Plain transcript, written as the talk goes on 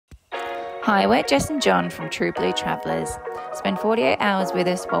Hi, we're Jess and Jon from True Blue Travellers. Spend 48 hours with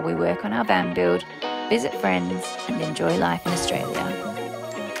us while we work on our van build, visit friends and enjoy life in Australia.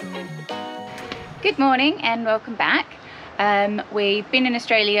 Good morning and welcome back. We've been in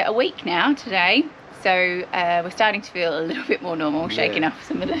Australia a week now today, so we're starting to feel a little bit more normal, shaking off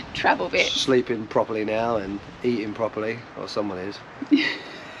some of the travel bits. Sleeping properly now and eating properly, or someone is.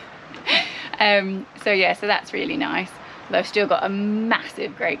 So that's really nice. Although I've still got a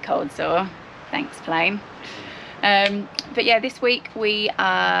massive great cold sore, thanks plane. But yeah, this week we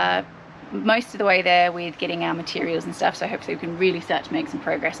are most of the way there with getting our materials and stuff, so hopefully we can really start to make some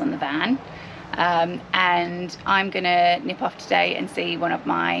progress on the van. And I'm gonna nip off today and see one of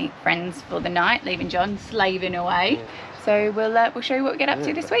my friends for the night, leaving Jon slaving away. So we'll show you what we get up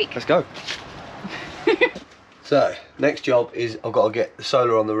to this week. Let's go. So next job is I've got to get the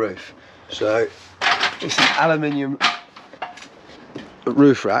solar on the roof. So it's an aluminium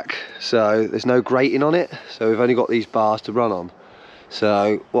roof rack, so there's no grating on it, so we've only got these bars to run on.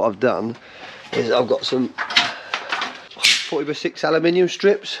 So what I've done is I've got some 40x6 aluminium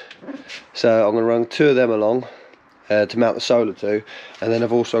strips, so I'm going to run 2 of them along to mount the solar to, and then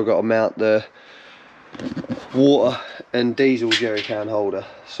I've also got to mount the water and diesel jerry can holder,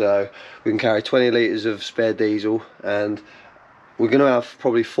 so we can carry 20 litres of spare diesel, and we're going to have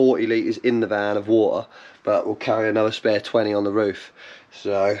probably 40 litres in the van of water, but we'll carry another spare 20 on the roof.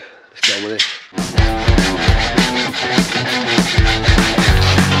 So let's get on with this.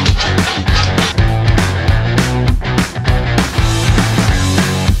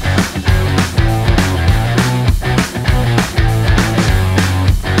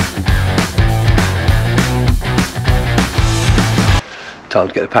 Time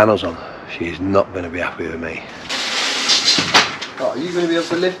to get the panels on. She's not going to be happy with me. Oh, are you going to be able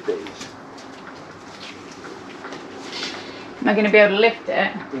to lift these? Am I going to be able to lift it?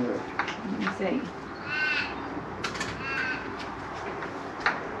 Yeah. Let me see.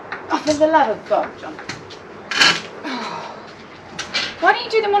 Oh, for the love of God, Jon. Why don't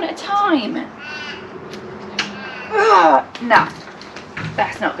you do them one at a time? No,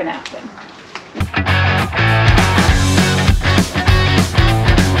 that's not going to happen.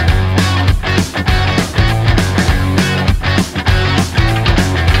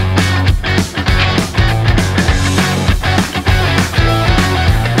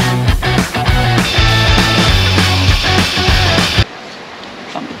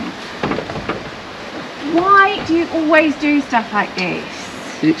 Why do you always do stuff like this?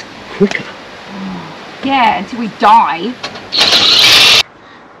 It's quicker. Yeah, until we die.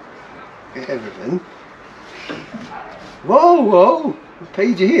 Everything. Whoa, whoa!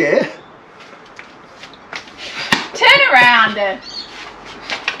 Paid you here. Turn around.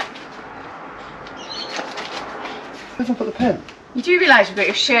 Where's I put the pen? You do realise you've got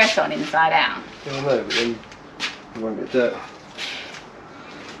your shirt on inside out? Yeah, I know, but then you won't get dirty.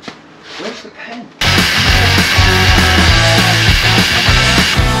 Where's the pen?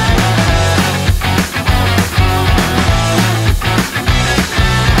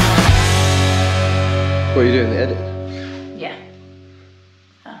 What are you doing, the edit? Yeah.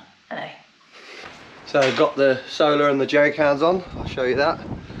 Oh, hello. So I've got the solar and the jerry cans on, I'll show you that.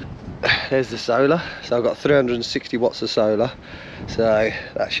 There's the solar, so I've got 360 watts of solar, so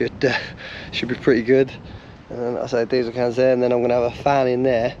that should be pretty good. And then I say diesel cans there, and then I'm going to have a fan in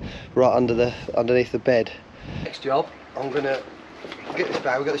there, right underneath the bed. Next job, I'm going to get this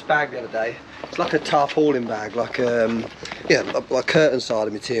bag. We got this bag the other day. It's like a tarpaulin bag, like like curtain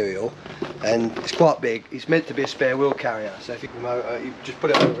sided material, and it's quite big. It's meant to be a spare wheel carrier, so if you promote it, you just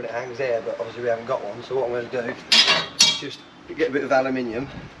put it over and it hangs there. But obviously we haven't got one, so what I'm going to do is just get a bit of aluminium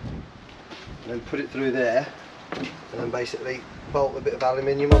and then put it through there, and then basically bolt a bit of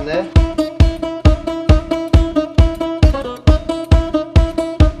aluminium on there.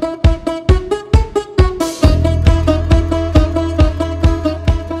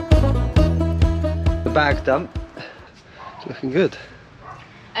 The bag's done. It's looking good.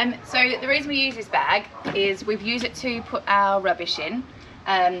 So the reason we use this bag is we've used it to put our rubbish in.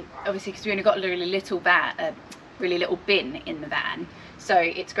 Obviously, because we only got a really little bin in the van, so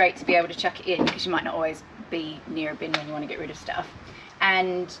it's great to be able to chuck it in because you might not always be near a bin when you want to get rid of stuff.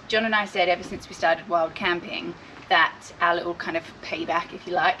 And Jon and I said ever since we started wild camping that our little kind of payback, if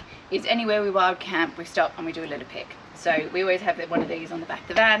you like, is anywhere we wild camp, we stop and we do a little pick. So we always have one of these on the back of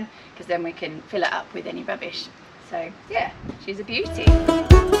the van because then we can fill it up with any rubbish. So yeah, she's a beauty.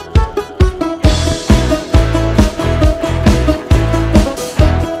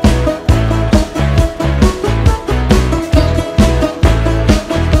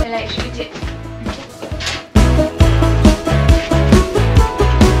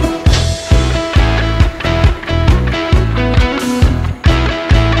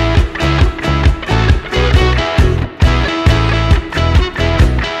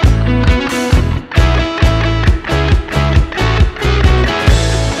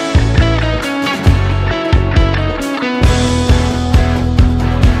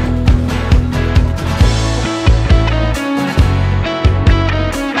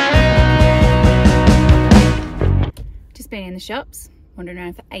 shops, wandering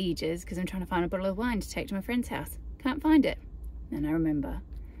around for ages because I'm trying to find a bottle of wine to take to my friend's house. Can't find it. Then I remember,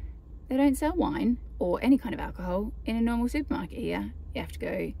 they don't sell wine or any kind of alcohol in a normal supermarket here. You have to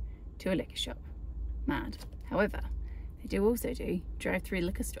go to a liquor shop. Mad. However, they do also do drive-through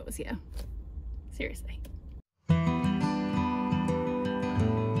liquor stores here. Seriously.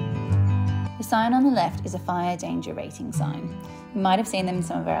 The sign on the left is a fire danger rating sign. You might have seen them in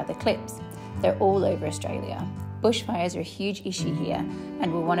some of our other clips. They're all over Australia. Bushfires are a huge issue here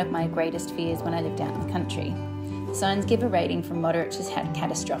and were one of my greatest fears when I lived out in the country. The signs give a rating from moderate to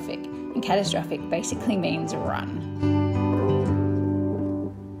catastrophic, and catastrophic basically means run.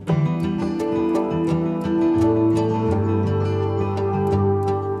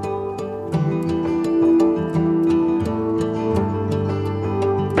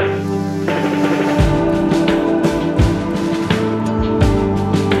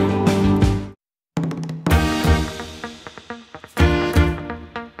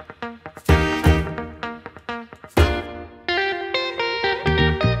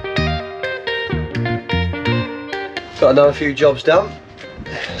 Got another few jobs done.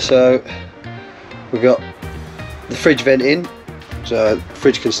 So we've got the fridge vent in, so the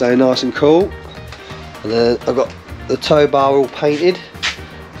fridge can stay nice and cool. And then I've got the tow bar all painted,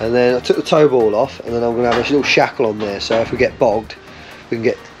 and then I took the tow ball off, and then I'm going to have a little shackle on there, so if we get bogged we can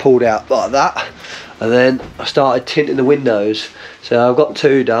get pulled out like that. And then I started tinting the windows, so I've got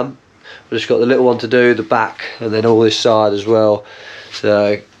 2 done. I've just got the little one to do, the back, and then all this side as well.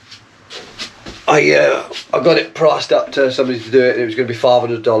 So I got it priced up to somebody to do it, and it was going to be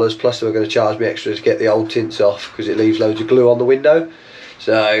 $500, plus they were going to charge me extra to get the old tints off because it leaves loads of glue on the window.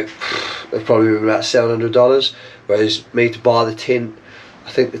 So they've probably been about $700, whereas me to buy the tint,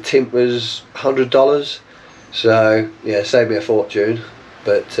 I think the tint was $100. So yeah, saved me a fortune,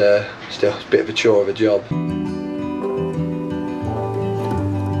 but still it's a bit of a chore of a job.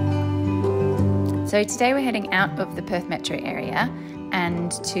 So today we're heading out of the Perth metro area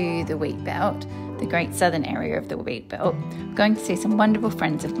and to the wheat belt, the great southern area of the wheat belt. I'm going to see some wonderful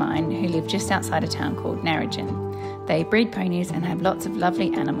friends of mine who live just outside a town called Narrogin. They breed ponies and have lots of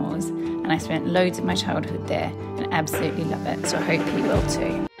lovely animals, and I spent loads of my childhood there and absolutely love it, so I hope you will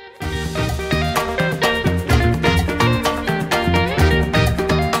too.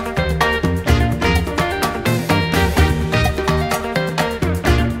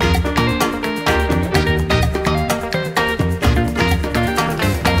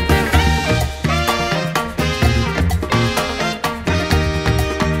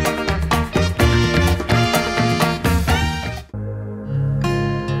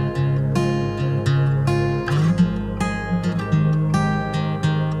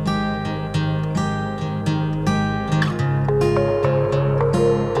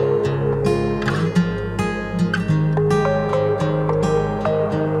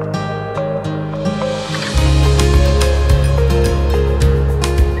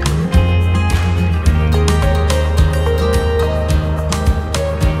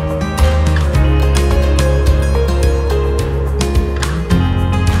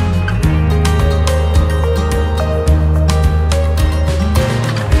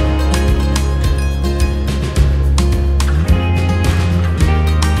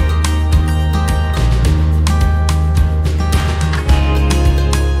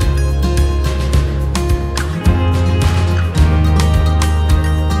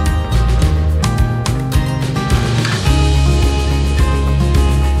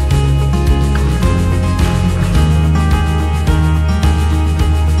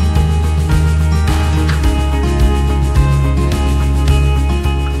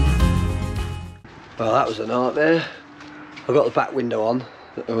 Well, that was a nightmare. I got the back window on,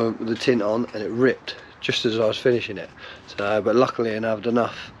 with the tint on, and it ripped just as I was finishing it. So, but luckily I had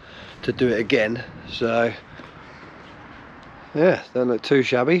enough to do it again. So, yeah, don't look too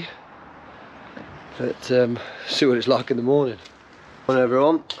shabby. But see what it's like in the morning. Morning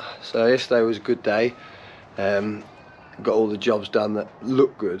everyone. So yesterday was a good day. Got all the jobs done that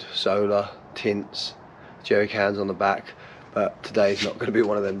look good. Solar, tints, jerry cans on the back. But today's not going to be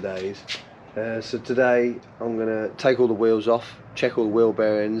one of them days. So today I'm going to take all the wheels off, check all the wheel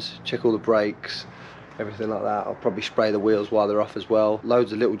bearings, check all the brakes, everything like that. I'll probably spray the wheels while they're off as well.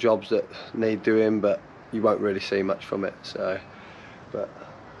 Loads of little jobs that need doing, but you won't really see much from it. So, but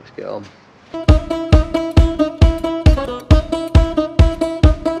let's get on.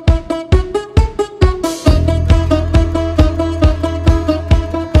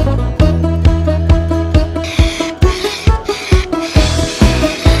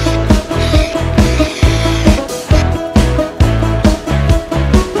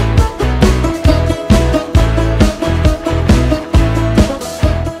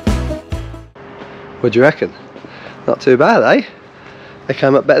 What do you reckon? Not too bad, eh? They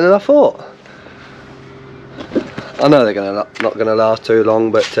came up better than I thought. I know they're not going to last too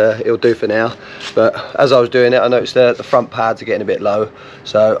long, but it'll do for now. But as I was doing it, I noticed that the front pads are getting a bit low,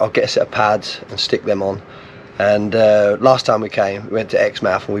 so I'll get a set of pads and stick them on. And last time we came, we went to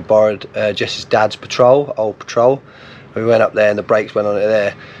Exmouth and we borrowed Jess's dad's old patrol. We went up there and the brakes went on it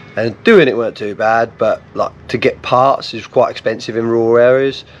there. And doing it weren't too bad, but like to get parts is quite expensive in rural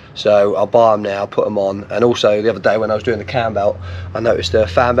areas. So I'll buy them now, put them on. And also the other day when I was doing the cam belt, I noticed the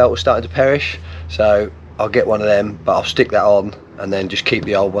fan belt was starting to perish. So I'll get one of them, but I'll stick that on and then just keep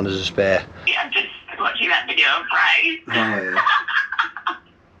the old one as a spare. Yeah, I'm just watching that video of Ray. Oh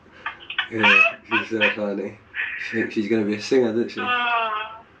yeah. Yeah, she's so funny. She thinks she's going to be a singer, doesn't she? Oh,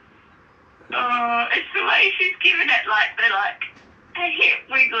 it's the way she's giving it, like, they're like a hip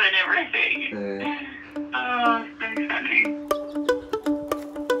wiggle and everything. Yeah. Oh, so funny.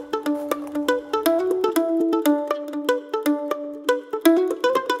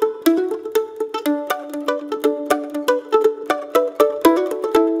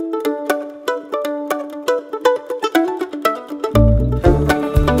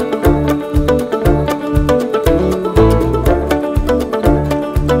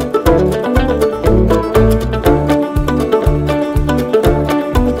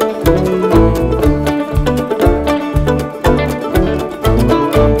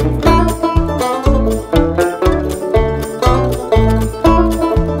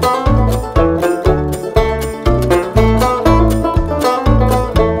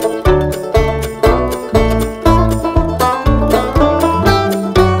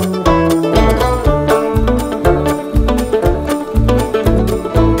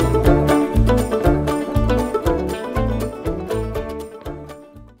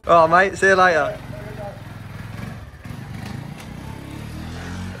 Alright mate, see you later.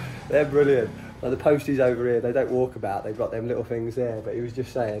 They're brilliant. Like the posties over here, they don't walk about, they've got them little things there, but he was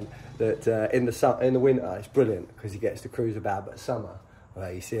just saying that in the winter it's brilliant because he gets to cruise about, but summer,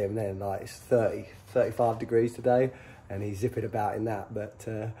 well, you see him then, like it's 30, 35 degrees today and he's zipping about in that, but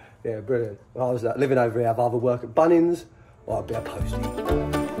yeah, brilliant. If I was living over here, I'd either work at Bunnings or I'd be a postie.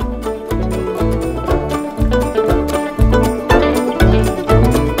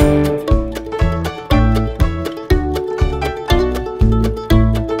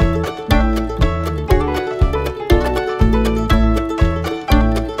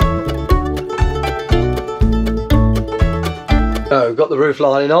 So we've got the roof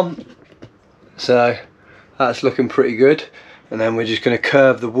lining on, so that's looking pretty good, and then we're just going to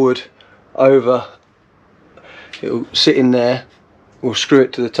curve the wood over. It'll sit in there, we'll screw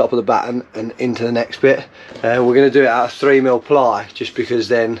it to the top of the batten and into the next bit. We're going to do it out of 3mm ply just because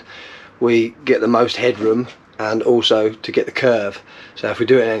then we get the most headroom and also to get the curve. So if we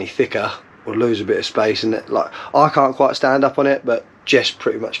do it any thicker we'll lose a bit of space, and like I can't quite stand up on it, but Jess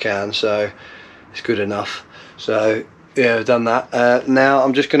pretty much can, so it's good enough. So yeah, I've done that. Now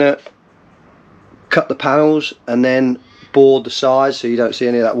I'm just gonna cut the panels and then board the sides so you don't see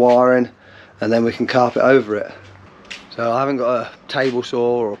any of that wiring, and then we can carpet over it. So I haven't got a table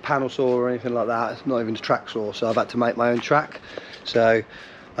saw or a panel saw or anything like that. It's not even a track saw, so I've had to make my own track. So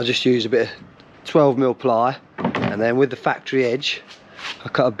I just use a bit of 12mm ply, and then with the factory edge I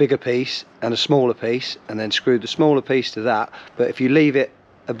cut a bigger piece and a smaller piece, and then screwed the smaller piece to that. But if you leave it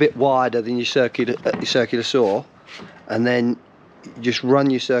a bit wider than your circular saw, and then you just run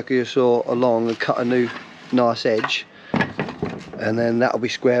your circular saw along and cut a new nice edge, and then that'll be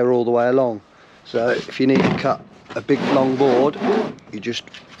square all the way along. So if you need to cut a big long board, you just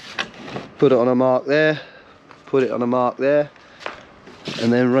put it on a mark there, put it on a mark there,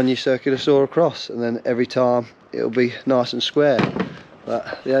 and then run your circular saw across, and then every time it'll be nice and square.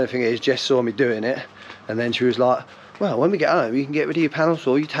 But the only thing is, Jess saw me doing it, and then she was like, well, when we get home you can get rid of your panel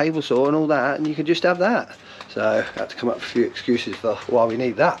saw, your table saw and all that, and you can just have that. So I had to come up with a few excuses for why we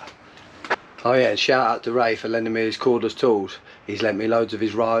need that. Oh yeah, and shout out to Ray for lending me his cordless tools. He's lent me loads of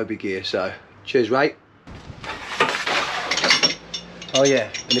his Ryobi gear, so cheers Ray. Oh yeah,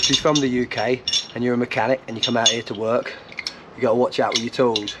 and if you're from the UK and you're a mechanic and you come out here to work, you got to watch out with your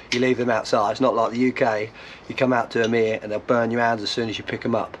tools. You leave them outside. It's not like the UK. You come out to them here and they'll burn your hands as soon as you pick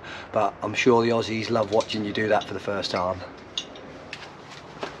them up. But I'm sure the Aussies love watching you do that for the first time.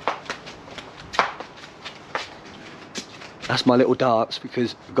 That's my little dance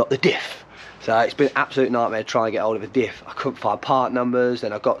because I've got the diff. So it's been an absolute nightmare trying to get hold of a diff. I couldn't find part numbers,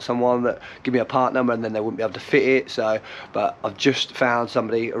 then I got someone that give me a part number and then they wouldn't be able to fit it. So, but I've just found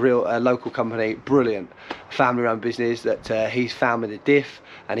somebody, a local company, brilliant, family run business, that he's found me the diff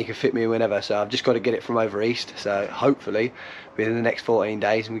and he can fit me whenever. So I've just got to get it from over east. So hopefully within the next 14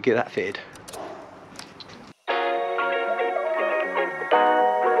 days we get that fitted.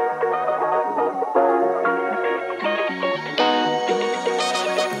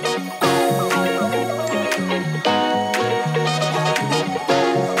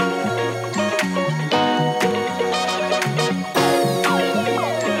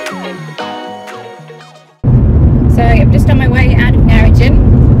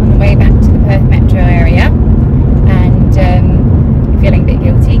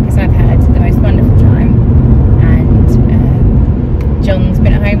 because I've had the most wonderful time, and John's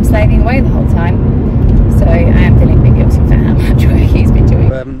been at home slaving away the whole time, so I am feeling a bit guilty for how much work he's been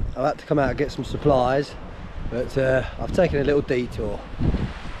doing. I had to come out and get some supplies, but I've taken a little detour.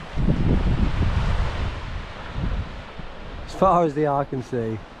 As far as the eye can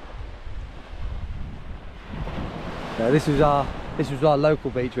see. So this was our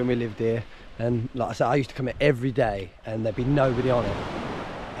local beach when we lived here, and like I said, I used to come here every day and there'd be nobody on it,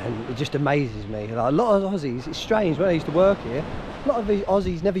 and it just amazes me. Like, a lot of Aussies, it's strange, when I used to work here, a lot of these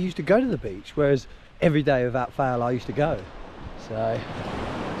Aussies never used to go to the beach, whereas every day without fail I used to go. So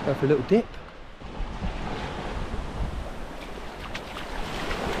let's go for a little dip.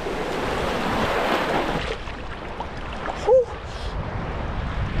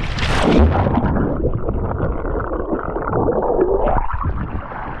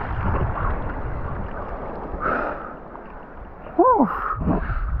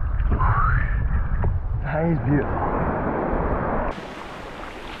 That is beautiful.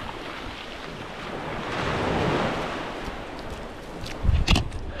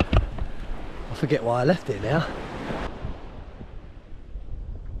 I forget why I left it now.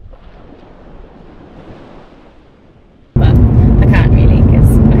 But I can't really,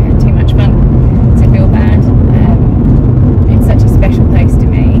 because I had too much fun to feel bad. It's such a special place to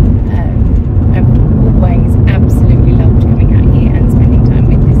me. I've always absolutely loved coming out here and spending time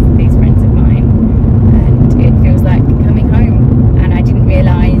with these friends of mine, and it feels like coming home, and I didn't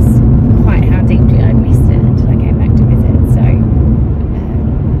realise quite how deeply I'd missed it until I came back to visit. So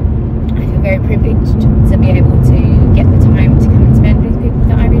I feel very privileged to be able to get the time to come and spend with people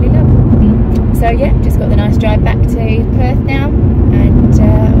that I really love. So yeah, just got the nice drive back to Perth now, and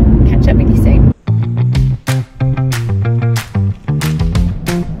I'll catch up with you soon.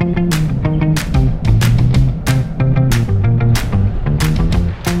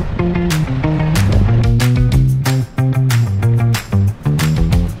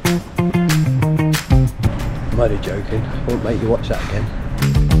 I'm only joking, I won't make you watch that again.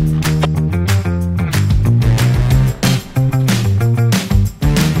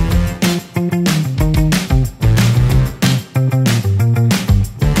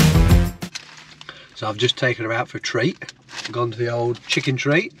 So I've just taken her out for a treat, gone to the old chicken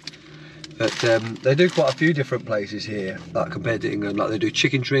treat. But they do quite a few different places here, like compared to England. Like they do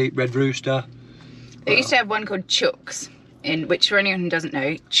chicken treat, red rooster. They used to have one called Chucks, which for anyone who doesn't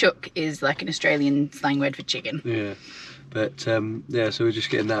know, Chuck is like an Australian slang word for chicken. Yeah, but yeah, so we're just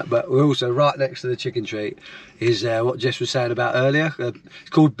getting that. But we're also right next to the chicken treat is what Jess was saying about earlier.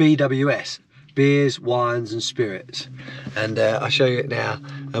 It's called BWS, beers, wines and spirits. And I'll show you it now.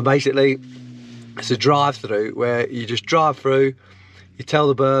 And basically, it's a drive-through where you just drive through, you tell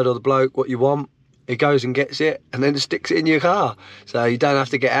the bird or the bloke what you want, it goes and gets it, and then it sticks it in your car. So you don't have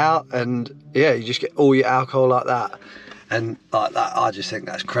to get out, and yeah, you just get all your alcohol like that. And like that, I just think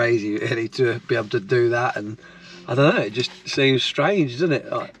that's crazy, really, to be able to do that. And I don't know, it just seems strange, doesn't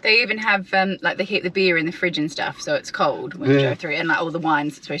it? Like, they even have like they keep the beer in the fridge and stuff, so it's cold when you go through it, and like all the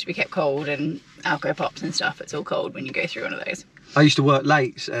wines it's supposed to be kept cold, and Alco Pops and stuff, it's all cold when you go through one of those. I used to work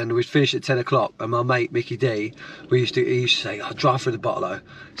late and we'd finish at 10 o'clock, and my mate Mickey D, he used to say, I'll drive through the Bottle-O.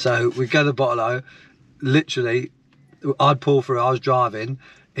 So we'd go to the Bottle-O, literally, I'd pull through, I was driving,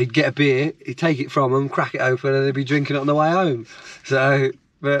 he'd get a beer, he'd take it from him, crack it open, and they'd be drinking it on the way home. So,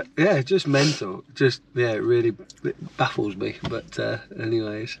 but yeah, just mental. Just, yeah, it really baffles me. But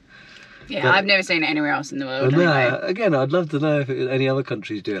anyways. Yeah, but I've never seen it anywhere else in the world. Anyway. Again, I'd love to know if any other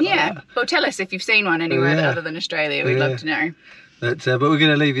countries do it like that. Well, tell us if you've seen one anywhere other than Australia. We'd love to know. But we're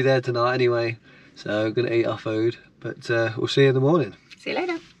going to leave you there tonight anyway. So we're going to eat our food. But we'll see you in the morning. See you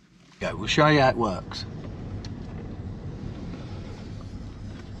later. Go, we'll show you how it works.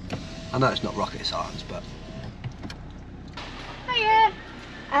 I know it's not rocket science, but... Hiya.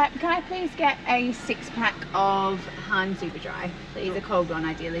 Can I please get a 6-pack of Han Super Dry? Please, a cold one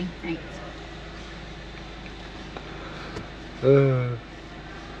ideally. Thanks. Thinking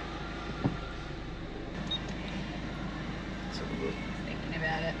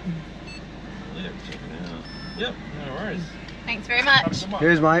about it. Yeah, check it out. Yep, no worries. Thanks very much.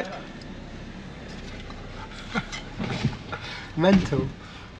 Cheers, mate. Mental.